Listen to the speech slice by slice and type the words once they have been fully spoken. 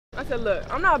I said, look,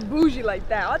 I'm not bougie like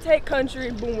that. I'll take country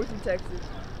and boom with you, Texas.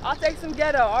 I'll take some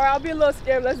ghetto, or I'll be a little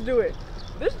scared. Let's do it.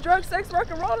 This drug, sex,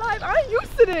 rock and roll life, I ain't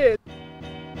used to this.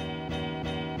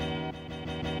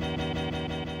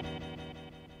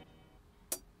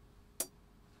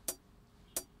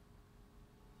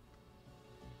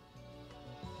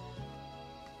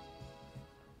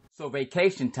 So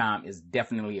vacation time is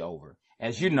definitely over.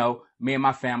 As you know, me and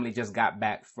my family just got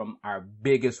back from our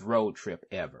biggest road trip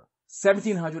ever.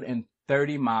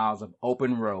 1,730 miles of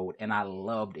open road, and I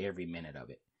loved every minute of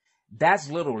it. That's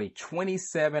literally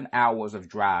 27 hours of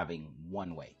driving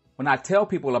one way. When I tell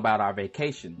people about our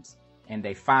vacations and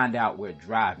they find out we're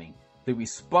driving, the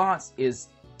response is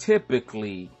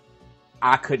typically,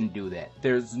 I couldn't do that.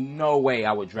 There's no way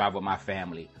I would drive with my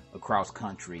family across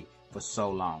country for so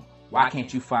long. Why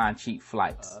can't you find cheap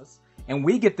flights? And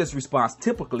we get this response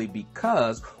typically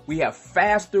because we have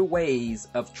faster ways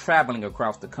of traveling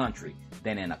across the country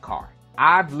than in a car.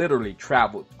 I've literally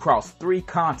traveled across 3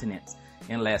 continents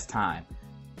in less time.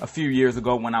 A few years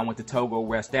ago when I went to Togo,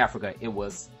 West Africa, it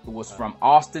was from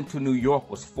Austin to New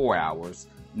York was 4 hours.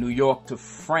 New York to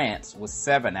France was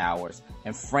 7 hours,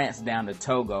 and France down to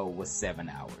Togo was 7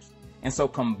 hours. And so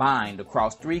combined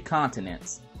across 3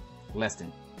 continents, less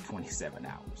than 27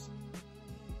 hours.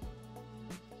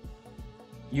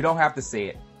 You don't have to say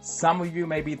it. Some of you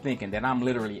may be thinking that I'm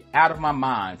literally out of my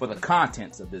mind for the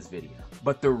contents of this video.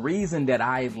 But the reason that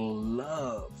I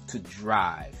love to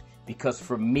drive, because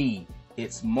for me,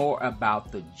 it's more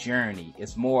about the journey.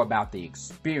 It's more about the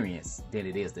experience than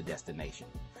it is the destination.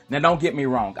 Now, don't get me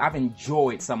wrong. I've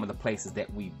enjoyed some of the places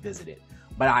that we visited,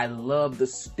 but I love the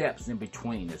steps in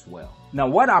between as well. Now,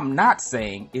 what I'm not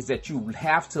saying is that you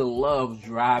have to love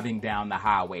driving down the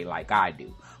highway like I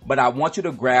do. But I want you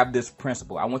to grab this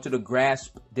principle. I want you to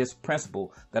grasp this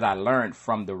principle that I learned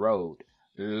from the road.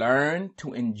 Learn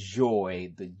to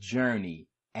enjoy the journey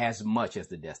as much as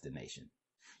the destination.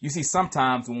 You see,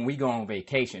 sometimes when we go on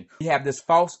vacation, we have this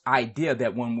false idea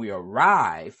that when we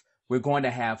arrive, we're going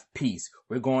to have peace.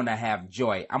 We're going to have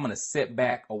joy. I'm going to sit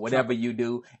back or whatever you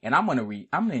do, and I'm going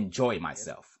to enjoy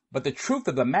myself. But the truth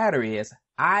of the matter is,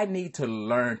 I need to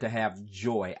learn to have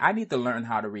joy. I need to learn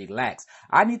how to relax.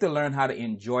 I need to learn how to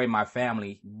enjoy my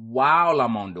family while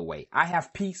I'm on the way. I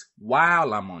have peace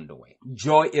while I'm on the way.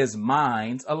 Joy is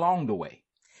mine along the way.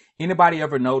 Anybody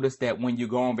ever notice that when you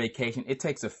go on vacation, it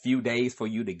takes a few days for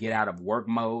you to get out of work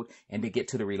mode and to get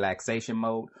to the relaxation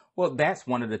mode? Well, that's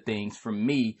one of the things for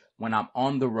me when I'm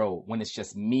on the road, when it's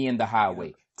just me and the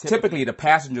highway. Typically, the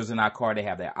passengers in our car, they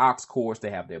have their aux cords,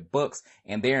 they have their books,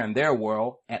 and they're in their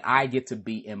world, and I get to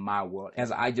be in my world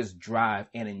as I just drive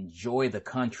and enjoy the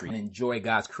country and enjoy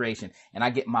God's creation. And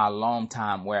I get my alone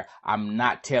time where I'm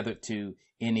not tethered to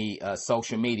any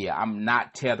social media. I'm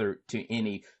not tethered to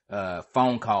any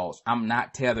phone calls. I'm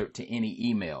not tethered to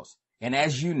any emails. And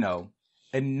as you know,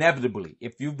 inevitably,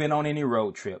 if you've been on any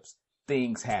road trips,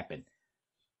 things happen.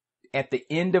 At the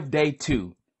end of day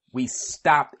 2, we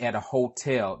stopped at a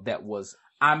hotel that was,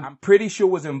 I'm pretty sure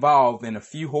was involved in a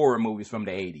few horror movies from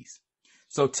the 80s.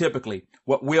 So typically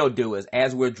what we'll do is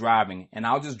as we're driving, and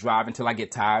I'll just drive until I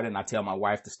get tired and I tell my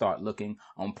wife to start looking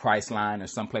on Priceline or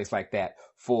someplace like that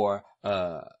for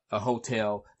a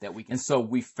hotel that we can. And so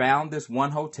we found this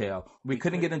one hotel. We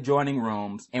couldn't get adjoining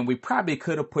rooms, and we probably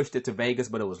could have pushed it to Vegas,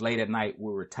 but it was late at night.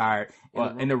 We were tired.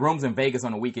 And the rooms in Vegas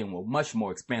on the weekend were much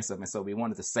more expensive, and so we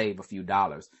wanted to save a few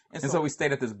dollars. And so we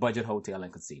stayed at this budget hotel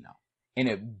and casino. And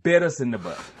it bit us in the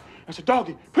butt. I said,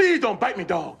 doggy, please don't bite me,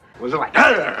 dog. Was it like,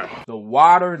 argh? The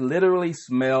water literally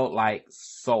smelled like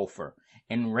sulfur.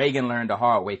 And Reagan learned the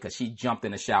hard way because she jumped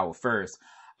in the shower first.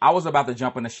 I was about to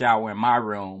jump in the shower in my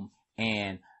room,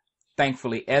 and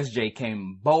thankfully SJ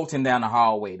came bolting down the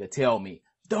hallway to tell me,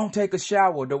 don't take a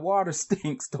shower. The water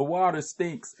stinks. The water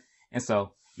stinks. And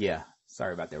so, yeah,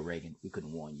 sorry about that, Reagan. We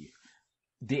couldn't warn you.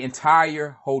 The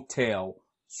entire hotel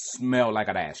smelled like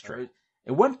an ashtray.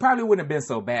 It probably wouldn't have been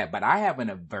so bad, but I have an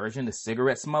aversion to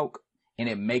cigarette smoke, and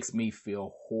it makes me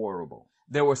feel horrible.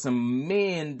 There were some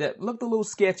men that looked a little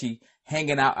sketchy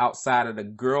hanging out outside of the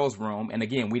girls' room. And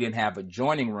again, we didn't have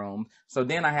adjoining room. So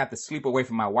then I had to sleep away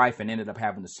from my wife and ended up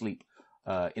having to sleep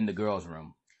in the girls'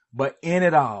 room. But in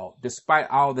it all, despite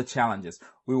all the challenges,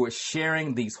 we were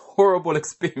sharing these horrible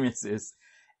experiences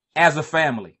as a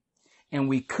family. And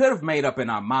we could have made up in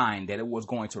our mind that it was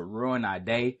going to ruin our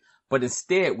day. But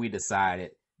instead, we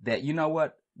decided that, you know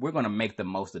what? We're going to make the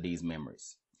most of these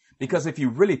memories. Because if you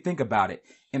really think about it,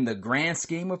 in the grand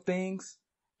scheme of things,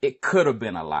 it could have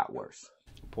been a lot worse.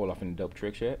 Pull off any dope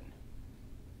tricks yet?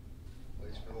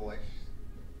 Place for the life,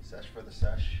 sesh for the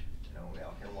sesh. You know, we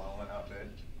out here wilding out, dude.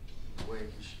 The way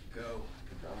we should go.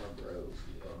 I'm a bros.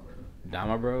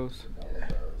 Dama Bros?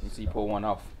 You see, pull one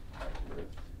off.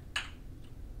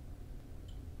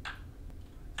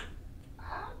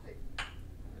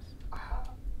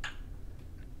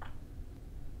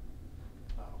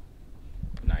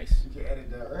 Nice. You can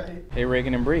edit that, right? Hey,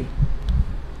 Reagan and Bree.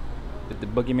 Did the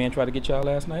boogeyman try to get y'all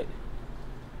last night?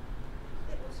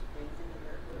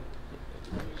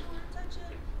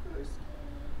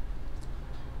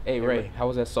 Hey, Ray, how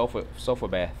was that sofa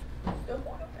bath?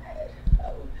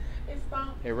 It's fine.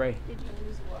 Hey, Ray. Did you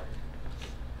use water?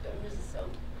 Don't use the soap.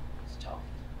 It's chalk.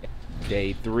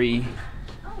 Day 3.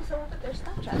 Oh, so I put their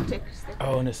stuff trying to take a stick.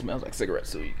 Oh, and it smells like cigarettes,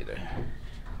 so you get there.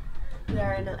 We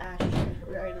are in an ashtray.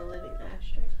 We are in a living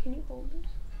ashtray. Can you hold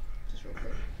this? Just real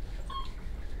quick.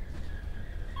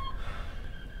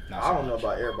 I don't know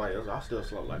about everybody else. I still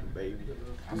slept like a baby.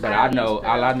 But I know,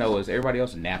 all I know is everybody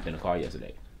else napped in the car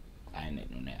yesterday. I ain't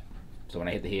take no nap. So when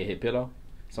I hit the hit pillow,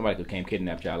 somebody could came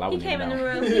kidnap y'all. I He wouldn't came even in the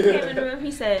know. room. He came in the room.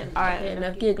 He said, "All right,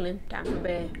 enough giggling. Time for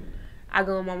bed." I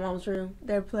go in my mom's room.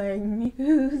 They're playing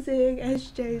music.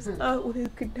 SJ's up with his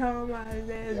guitar on his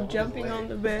ass, jumping on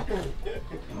the bed.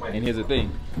 And here's the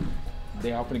thing: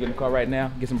 they all finna get in the car right now,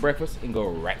 get some breakfast, and go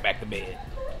right back to bed.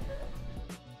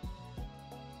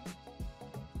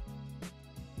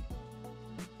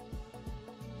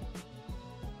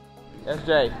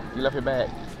 SJ, you left your bag.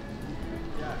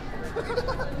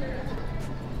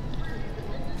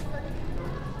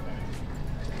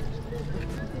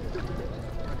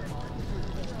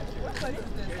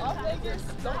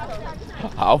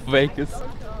 Off Vegas.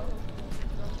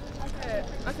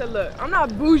 I said, look, I'm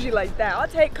not bougie like that. I'll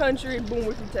take country and boom,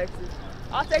 we're from Texas.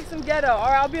 I'll take some ghetto, or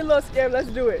I'll be a little scared. Let's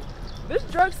do it. This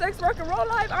drug, sex, rock and roll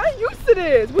life, I ain't used to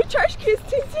this. We church kids,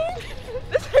 ting.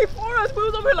 This ain't for us. We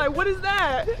was over here like, what is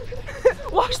that?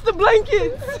 Wash the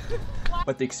blankets.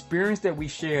 But the experience that we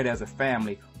shared as a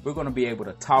family, we're going to be able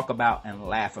to talk about and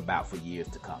laugh about for years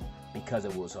to come because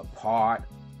it was a part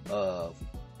of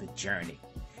the journey.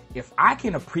 If I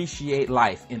can appreciate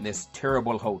life in this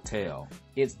terrible hotel,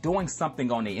 it's doing something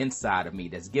on the inside of me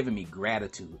that's giving me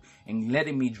gratitude and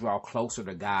letting me draw closer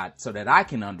to God so that I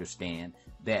can understand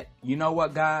that, you know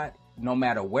what, God, no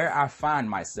matter where I find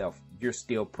myself, you're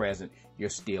still present, you're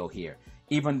still here.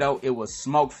 Even though it was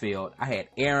smoke filled, I had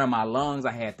air in my lungs,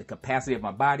 I had the capacity of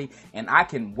my body, and I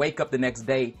can wake up the next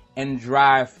day and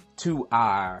drive to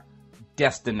our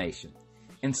destination.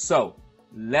 And so,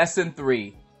 lesson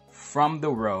 3 from the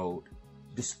road,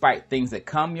 despite things that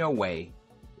come your way,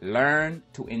 learn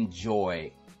to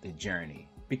enjoy the journey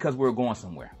because we're going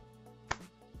somewhere.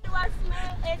 Do I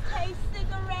smell and taste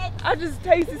cigarettes? I just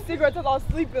tasted cigarettes as I was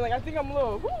sleeping. Like, I think I'm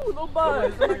a little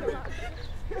buzzed.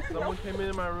 Someone came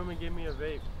into my room and gave me a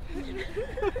vape.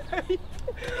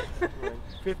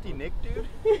 50 Nick, dude?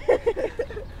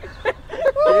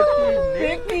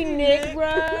 50 Nick,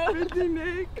 bro. 50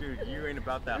 Nick. Dude, you ain't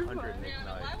about that 100 Nick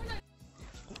night.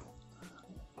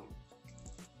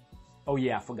 Oh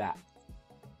yeah, I forgot.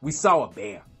 We saw a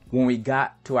bear. When we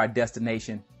got to our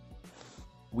destination,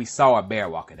 we saw a bear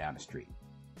walking down the street.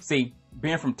 See,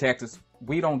 being from Texas,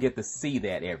 we don't get to see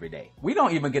that every day. We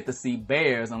don't even get to see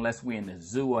bears unless we're in the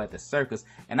zoo or at the circus.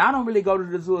 And I don't really go to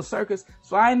the zoo or circus,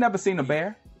 so I ain't never seen a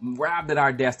bear. Arrived at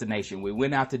our destination. We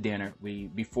went out to dinner.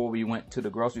 Before we went to the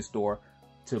grocery store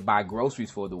to buy groceries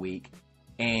for the week.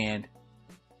 And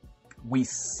we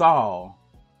saw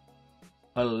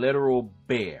a literal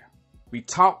bear. We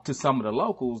talked to some of the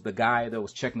locals, the guy that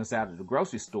was checking us out at the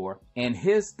grocery store, and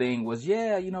his thing was,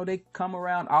 yeah, you know, they come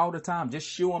around all the time. Just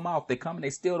shoo them off. They come and they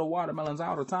steal the watermelons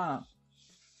all the time.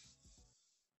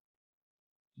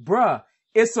 Bruh,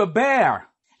 it's a bear.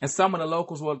 And some of the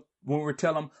locals were, when we were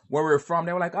telling them where we were from,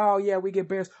 they were like, oh yeah, we get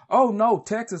bears. Oh no,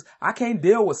 Texas, I can't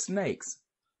deal with snakes.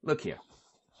 Look here.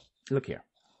 Look here.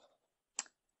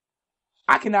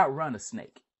 I can outrun a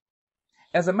snake.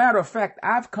 As a matter of fact,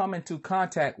 I've come into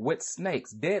contact with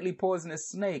snakes, deadly poisonous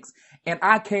snakes, and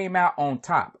I came out on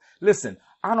top. Listen,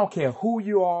 I don't care who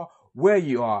you are, where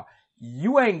you are.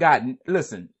 You ain't got,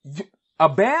 listen, a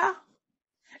bear?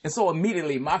 And so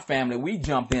immediately my family, we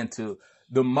jumped into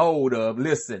the mode of,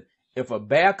 listen, if a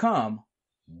bear come,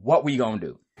 what we gonna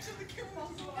do?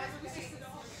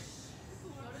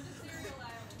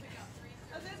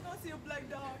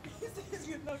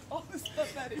 All the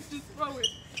stuff at it, just throw it,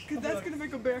 because that's going to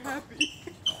make a bear happy.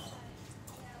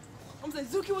 I'm saying,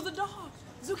 Zuki was a dog.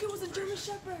 Zuki was a German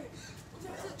Shepherd.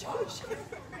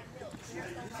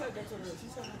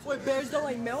 Wait, bears don't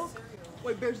like milk?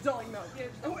 Wait, bears don't like milk.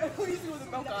 Who do you see with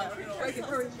the milk aisle? Reagan,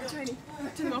 hurry, you're tiny.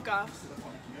 To the milk aisle.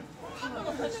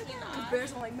 The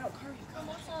bears don't like milk. Hurry.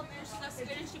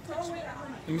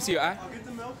 Let me see your eye. Get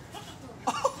the milk.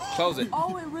 Close it.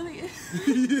 Oh, it really is.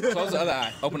 Close the other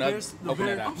eye. Open that eye.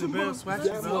 The bear swatched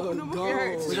the milk.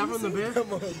 Was that from the bear?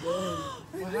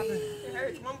 What happened? It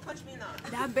hurts. Mom punched me in the eye.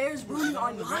 That bear's ruining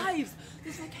our lives.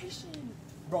 This vacation.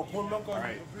 Bro, pour milk on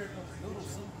Alright.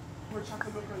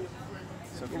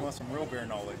 So if you want some real bear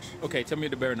knowledge, Okay, tell me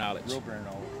the bear knowledge. real bear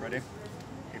knowledge, ready?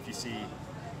 If you see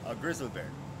a grizzly bear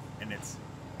and it's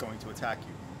going to attack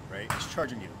you, right? It's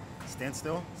charging you. Stand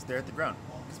still, stare at the ground.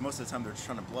 Because most of the time they're just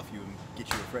trying to bluff you and get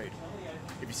you afraid.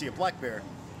 If you see a black bear,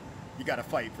 you gotta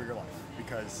fight for your life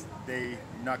because they're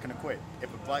not gonna quit. If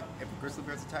a grizzly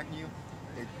bear's attacking you,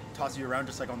 it tosses you around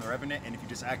just like on the Revenant, and if you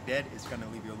just act dead, it's gonna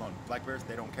leave you alone. Black bears,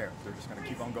 they don't care. They're just gonna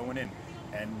keep on going in.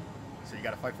 And so you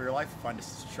gotta fight for your life, find a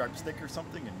sharp stick or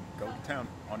something, and go to town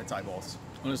on its eyeballs.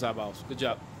 On his eyeballs. Good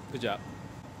job. Good job.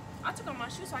 I took off my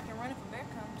shoes so I can run if a bear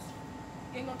comes.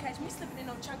 You ain't gonna catch me slipping in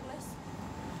no chocolates.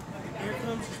 Here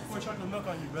comes pour chocolate milk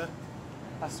on you, bro.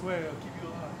 I swear it'll keep you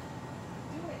alive.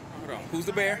 Hold on. Who's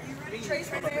the bear?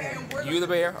 Trace right there and we're You the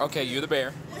bear. Okay, you're the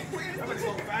bear. Y'all better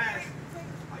go fast.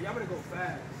 Y'all better go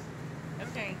fast.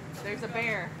 Okay, there's a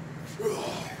bear.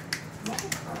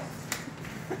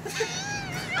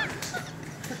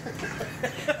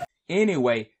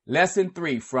 Anyway, lesson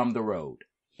 3 from the road.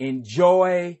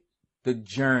 Enjoy the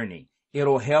journey.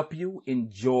 It'll help you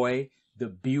enjoy the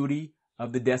beauty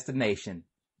of the destination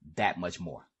that much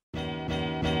more.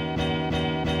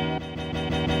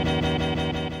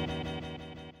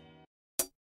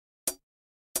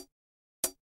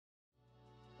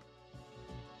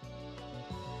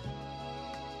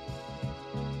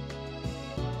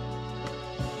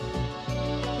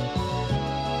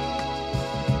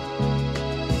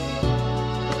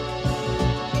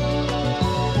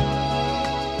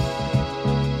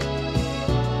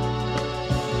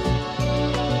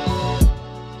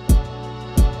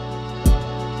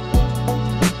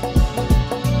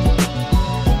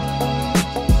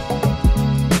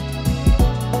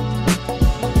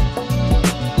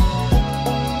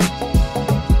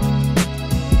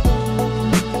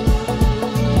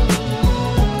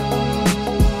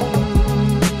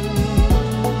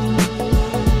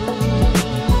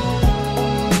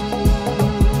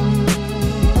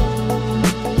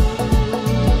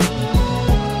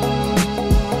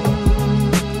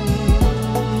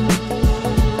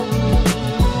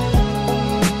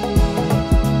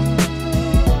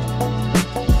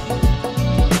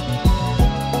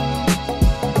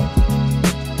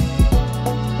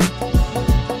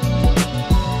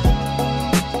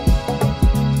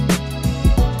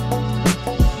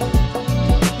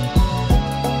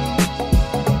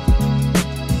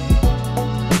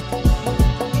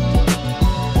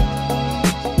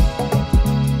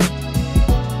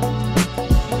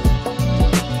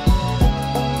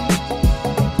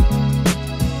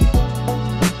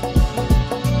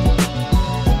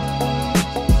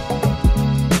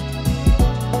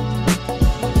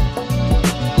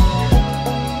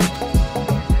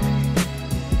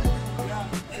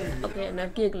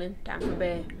 Enough giggling. Time for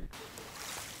bed.